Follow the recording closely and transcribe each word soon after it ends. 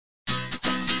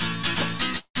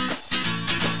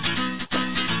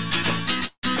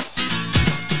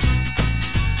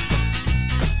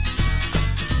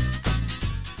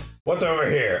What's over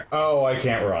here? Oh, I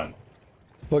can't run.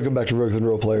 Welcome back to Rogues and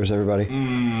Roleplayers, everybody.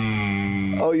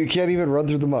 Oh, you can't even run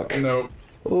through the muck. Nope.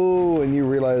 Oh, and you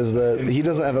realize that he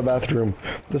doesn't have a bathroom.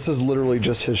 This is literally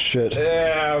just his shit.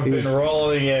 Yeah, I've been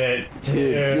rolling in it.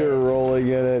 You're rolling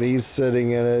in it, he's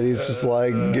sitting in it, he's just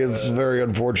like, it's very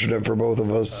unfortunate for both of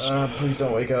us. Please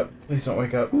don't wake up. Please don't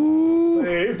wake up. Ooh.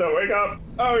 Please don't wake up.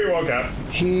 Oh, he woke up.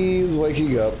 He's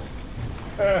waking up.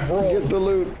 Roll. Get the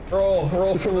loot. Roll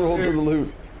Roll to the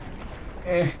loot.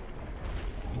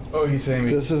 Oh, he's saying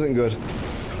me. This isn't good.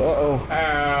 Uh-oh.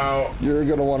 Ow. You're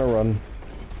gonna want to run.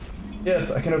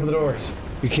 Yes, I can open the doors.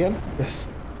 You can?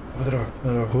 Yes. Open the door.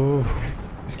 Open the door. Ooh.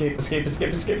 Escape, escape,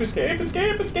 escape, escape, escape,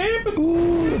 escape, escape, escape.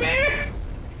 Ooh,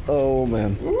 oh,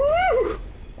 man. Woo!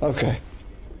 Okay.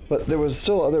 But there was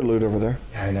still other loot over there.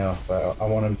 Yeah, I know, but I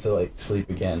want him to, like, sleep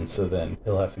again, so then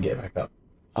he'll have to get back up.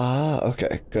 Ah,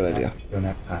 okay. Good idea. Go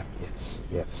nap time. Yes,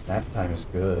 yes, nap time is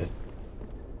good.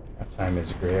 Nap time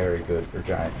is very good for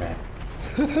giant man.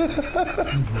 Giant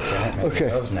man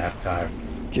Okay. loves nap time.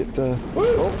 Get the... Woo!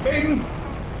 Oh, Baden!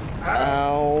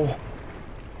 Ow.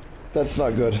 That's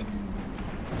not good.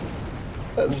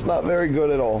 That's not very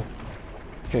good at all.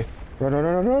 Okay. Run, run,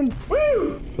 run, run, run.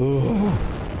 Woo! Ooh.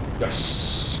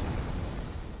 Yes.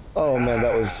 Oh man,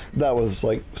 that was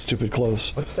like stupid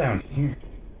close. What's down here?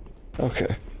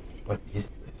 Okay. What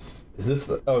is this? Is this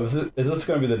the... Oh, is this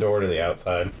going to be the door to the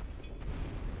outside?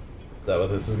 Is that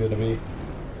what this is going to be?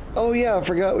 Oh yeah, I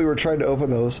forgot we were trying to open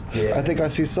those. Yeah. I think I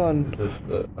see sun. Is this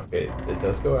the... Okay, it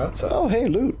does go outside. Oh hey,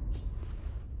 loot.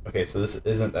 Okay, so this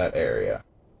isn't that area.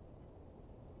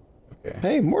 Okay.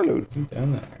 Hey, more loot.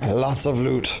 Down there. Lots of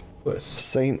loot. What,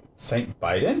 Saint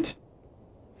Bident?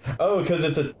 Oh, because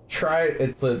it's a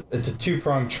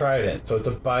two-pronged trident, so it's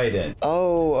a bident.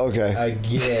 Oh, okay. I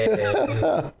get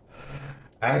it.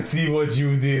 I see what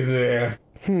you did there.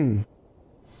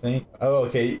 Oh,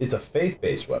 okay. It's a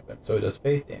faith-based weapon, so it does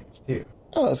faith damage too.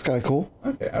 Oh, that's kind of cool.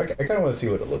 Okay, I kind of want to see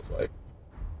what it looks like.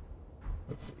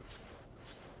 Let's see.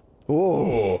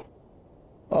 Whoa.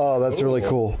 Oh, that's really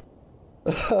cool.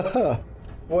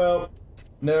 Well,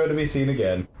 never to be seen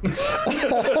again.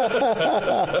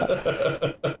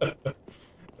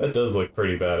 That does look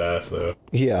pretty badass, though.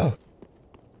 Yeah.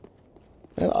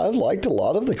 And I've liked a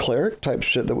lot of the cleric type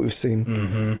shit that we've seen.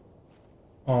 Mm-hmm.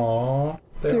 Aww.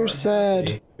 They're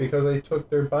sad. Because I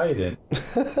took their bite-in.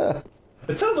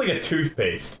 It sounds like a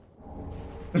toothpaste.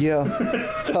 Yeah.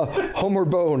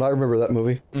 Homeward Bone. I remember that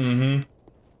movie. Mm-hmm.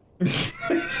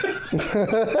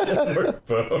 Homeward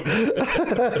Bone.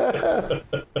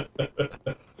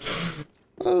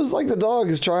 It was like the dog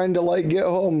is trying to like get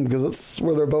home because that's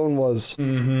where their bone was.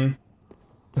 Mm-hmm.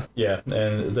 Yeah,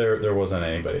 and there wasn't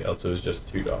anybody else. It was just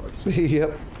two dogs.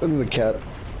 Yep, and the cat.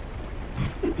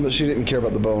 But she didn't care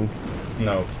about the bone.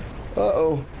 No.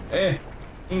 Uh-oh. Yeah.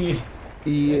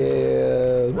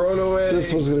 Roll away.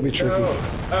 This one's gonna be tricky. No.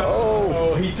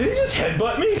 Oh, did he just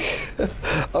headbutt me?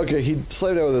 Okay, he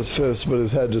slammed out with his fist, but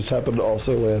his head just happened to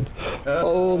also land.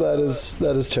 Oh, that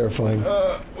is terrifying.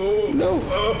 Oh. No.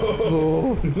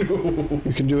 Oh. No.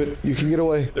 You can do it. You can get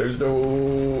away. There's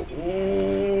no...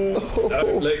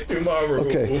 Not like tomorrow.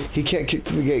 Okay, he can't kick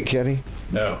through the gate, can he?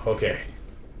 No, okay.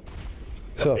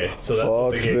 Okay, so that's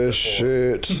fuck this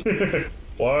shit.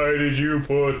 Why did you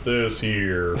put this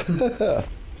here? Can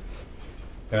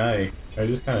I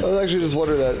just kind of... I actually just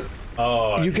wonder that.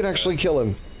 Oh, you can actually kill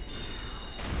him.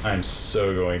 I'm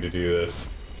so going to do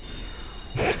this.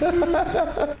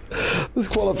 This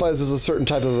qualifies as a certain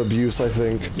type of abuse, I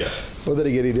think. Yes. But then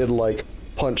again, he did, like,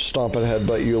 punch, stomp, and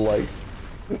headbutt you, like,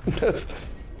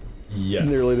 yes.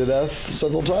 nearly to death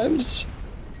several times.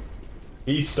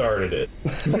 He started it.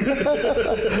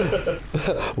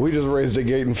 We just raised a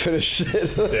gate and finished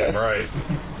it. Damn right.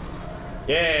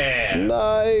 Yeah!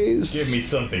 Nice! Give me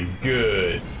something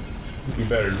good. You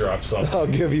better drop something. I'll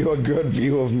give you a good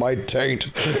view of my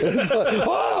taint. It's like,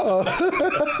 ah!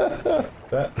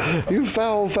 You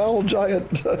foul, foul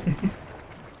giant.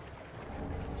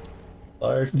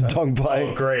 Large Tongue bite.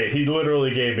 Oh, great. He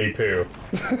literally gave me poo.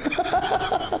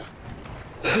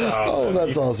 Oh,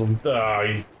 that's awesome.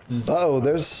 Oh,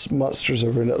 there's monsters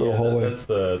over in that little hallway. That's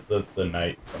the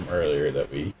knight from earlier that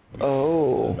we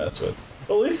mess with.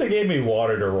 But at least they gave me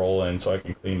water to roll in so I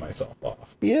can clean myself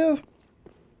off. Yeah.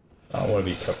 I don't want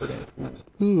to be covered in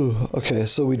poo. Ooh, okay,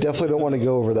 so we definitely don't want to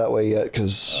go over that way yet,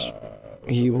 because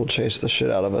he will chase the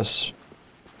shit out of us.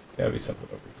 There's gotta be something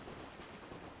over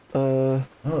here.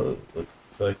 Oh, looks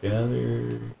like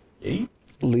another gate?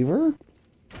 Lever?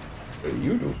 What do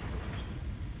you do?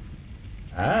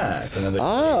 Ah, it's another.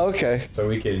 Ah, okay. So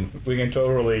we can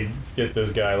totally get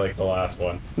this guy like the last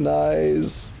one.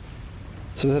 Nice.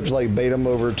 So we have to like bait him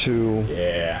over to.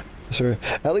 Yeah. So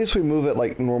at least we move at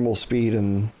like normal speed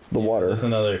in the water. There's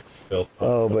another filth.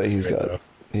 Oh, but he's got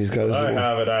his I little,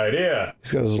 have an idea.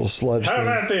 he's got his little sludge Have thing.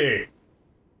 at thee.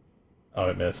 Oh,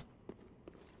 it missed.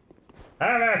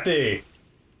 Have at thee.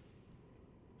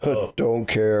 Oh. Don't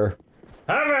care.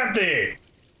 Have at thee.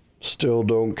 Still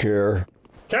don't care.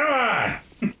 Come on.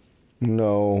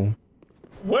 No.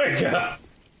 Wake up.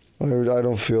 I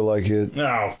don't feel like it.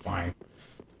 No, fine.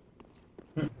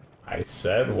 I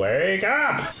said wake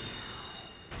up.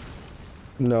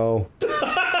 No.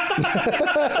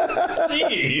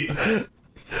 Jeez.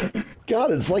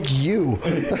 God, it's like you.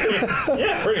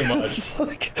 Yeah, pretty much. It's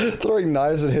like throwing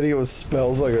knives and hitting it with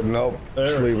spells. Like, nope, There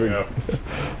we sleeping. go.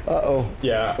 Uh-oh.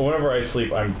 Yeah, whenever I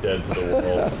sleep, I'm dead to the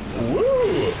world.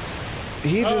 Woo!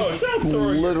 He just don't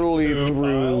throw your literally poo threw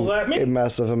pile at me. a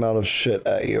massive amount of shit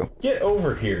at you. Get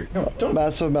over here. No, don't.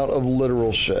 Massive amount of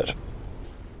literal shit.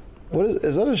 What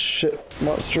is that a shit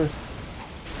monster?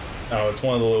 Oh, it's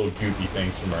one of the little goopy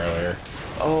things from earlier.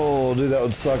 Oh, dude, that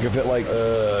would suck if it like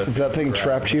if that thing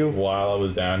trapped you While I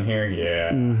was down here,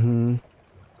 yeah. Mm-hmm.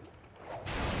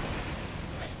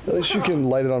 At least you can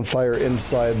light it on fire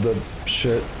inside the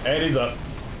shit. And he's up.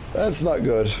 That's not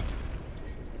good.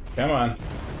 Come on.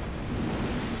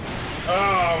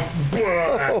 Oh,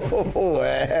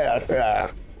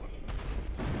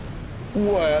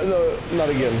 What? No, not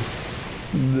again.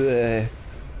 Bleh.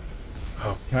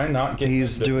 oh, can I not get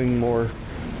He's the- doing more.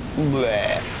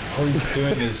 Bleh. All he's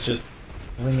doing is just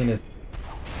flinging his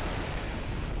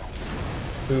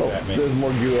poo at me. There's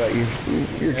more goo at you.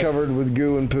 You're covered with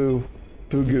goo and poo.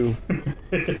 Poo goo.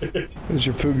 There's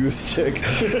your poo goo stick.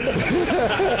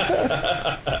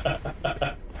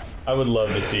 I would love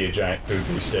to see a giant poo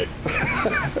goo stick.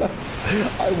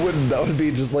 I wouldn't. That would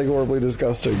be just like horribly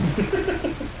disgusting.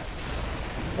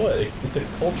 What? It's a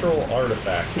cultural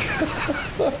artifact.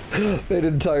 Made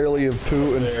entirely of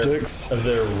poo and sticks. Of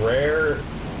their rare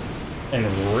and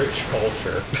rich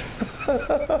culture.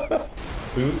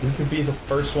 We could be the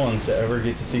first ones to ever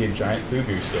get to see a giant poo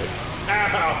goo stick.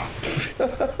 Ow!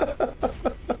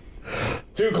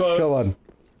 Too close. Come on.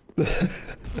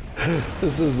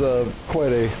 This is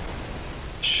quite a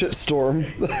shitstorm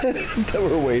that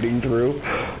we're wading through.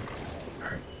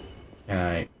 Can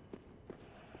I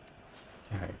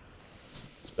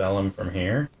spell him from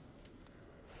here?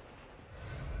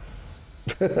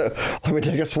 Let me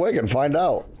take a swig and find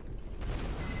out.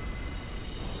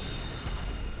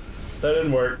 That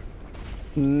didn't work.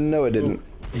 No, it didn't. Ooh,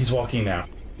 he's walking now.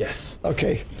 Yes.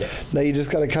 Okay. Yes. Now you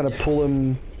just gotta kind of pull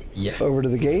him Yes. over to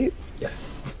the gate.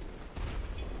 Yes.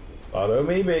 Follow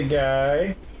me, big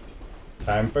guy.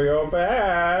 Time for your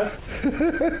bath.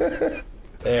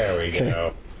 There we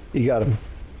go. You got him.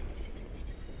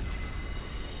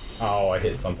 Oh, I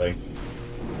hit something.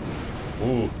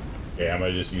 Ooh. Okay, I'm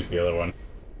gonna just use the other one.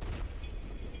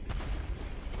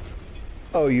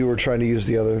 Oh, you were trying to use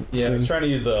the other Yeah, thing? I was trying to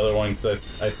use the other one because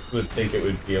I would think it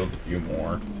would be able to do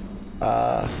more.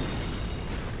 I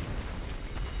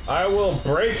will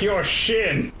break your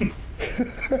shin!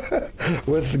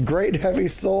 With great heavy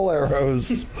soul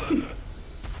arrows.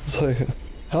 It's like,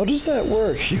 how does that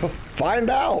work? You'll find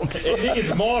out. It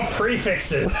needs more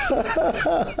prefixes.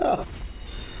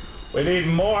 We need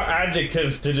more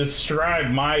adjectives to describe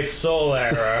my soul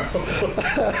arrow.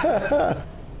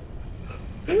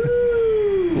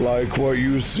 Like what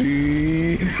you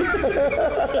see.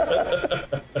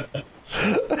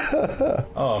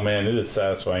 Oh man, it is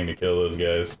satisfying to kill those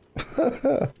guys.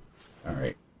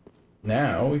 Alright.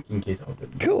 Now we can get over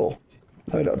the... Cool.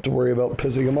 I don't have to worry about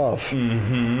pissing him off.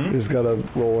 Mm-hmm. He's got to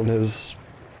roll in his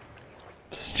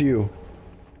stew.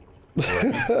 Does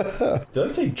that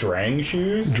say Drang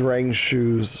shoes? Drang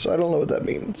shoes. I don't know what that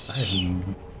means.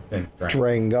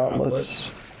 Drang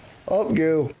gauntlets. Up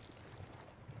goo.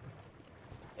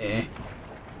 Eh.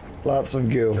 Lots of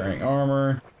goo. Drang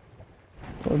armor.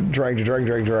 Drang.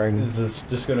 Is this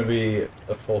just gonna be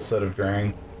a full set of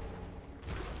Drang?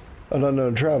 An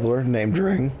unknown traveler named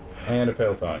Drang. And a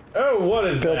pale tongue. Oh, what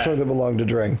is Pale that? tongue that belonged to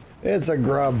Drang. It's a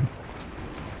grub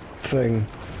thing.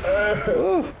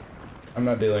 Ooh. I'm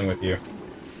not dealing with you.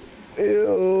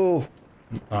 Ew.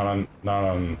 Not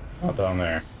down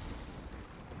there.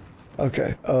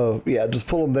 Okay. Oh, yeah, just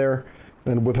pull him there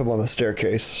and whip him on the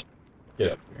staircase.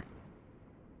 Get up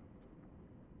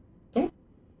here.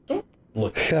 Don't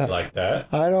look at me like that.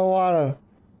 I don't wanna.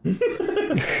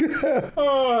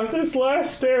 Oh, this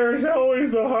last stair is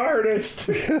always the hardest.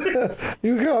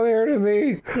 You come here to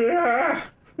me. Yeah.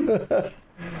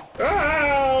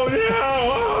 Oh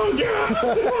no! Oh god!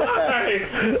 Why?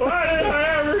 Why did I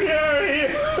ever do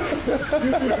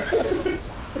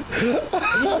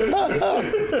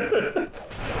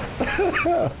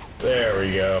it? There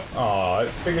we go. Oh, I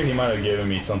figured he might have given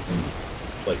me something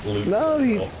like loot.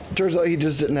 No, turns out he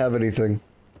just didn't have anything.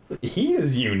 He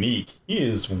is unique. He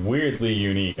is weirdly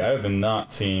unique. I have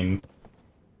not seen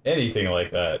anything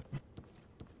like that.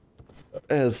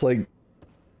 And it's like,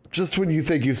 just when you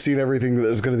think you've seen everything that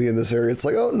there's going to be in this area, it's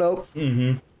like, oh, nope.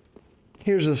 Mm-hmm.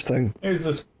 Here's this thing. Here's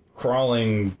this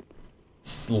crawling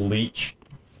leech.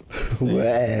 Oh,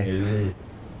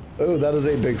 that is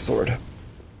a big sword.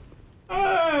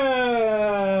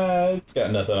 It's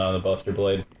got nothing on the Buster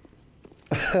Blade.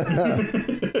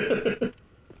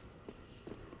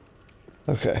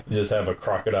 Okay. You just have a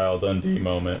Crocodile Dundee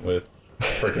moment with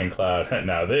freaking Cloud.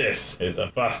 Now this is a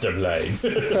Buster Blade.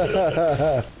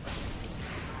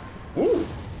 Woo!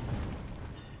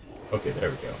 Okay,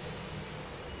 there we go.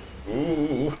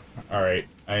 Ooh. Alright,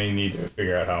 I need to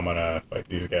figure out how I'm gonna fight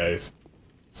these guys.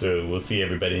 So we'll see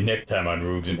everybody next time on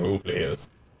Rogues and Roleplayers.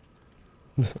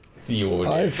 See you over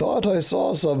there. I thought I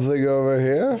saw something over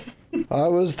here. I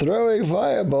was throwing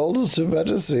fireballs to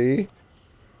better see.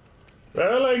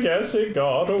 Well, I guess it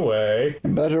got away.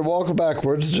 Better walk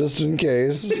backwards just in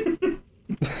case.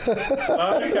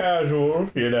 Not casual,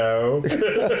 you know.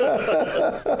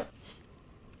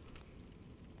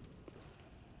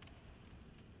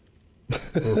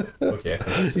 Ooh, okay.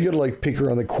 You gotta like peek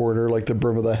around the corner like the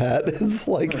brim of the hat. It's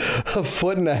like a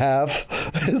foot and a half.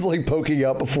 It's like poking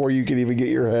out before you can even get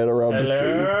your head around to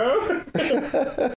see.